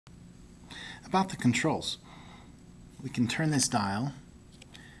About the controls, we can turn this dial.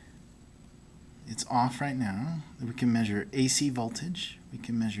 It's off right now. We can measure AC voltage, we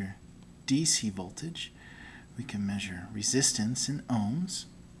can measure DC voltage, we can measure resistance in ohms.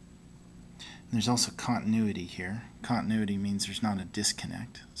 And there's also continuity here. Continuity means there's not a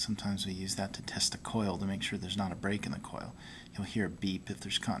disconnect. Sometimes we use that to test a coil to make sure there's not a break in the coil. You'll hear a beep if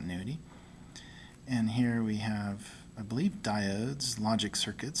there's continuity. And here we have, I believe, diodes, logic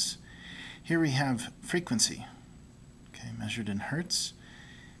circuits. Here we have frequency, okay, measured in hertz.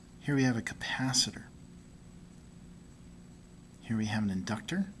 Here we have a capacitor. Here we have an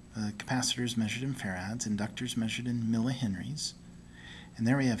inductor. The capacitor is measured in farads, inductors measured in millihenries. And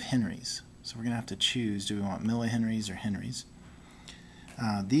there we have henries. So we're going to have to choose, do we want millihenries or henries?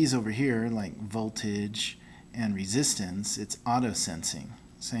 These over here, like voltage and resistance, it's auto-sensing.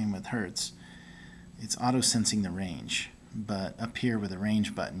 Same with hertz. It's auto-sensing the range. But up here with a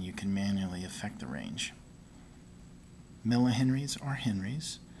range button, you can manually affect the range. Millihenries or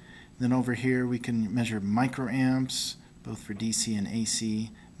henries. Then over here we can measure microamps, both for DC and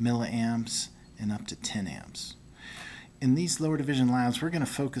AC, milliamps, and up to 10 amps. In these lower division labs, we're going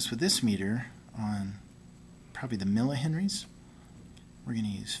to focus with this meter on probably the millihenries. We're going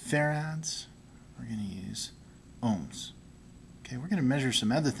to use farads. We're going to use ohms. Okay, we're going to measure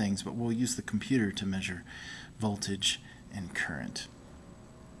some other things, but we'll use the computer to measure voltage and current.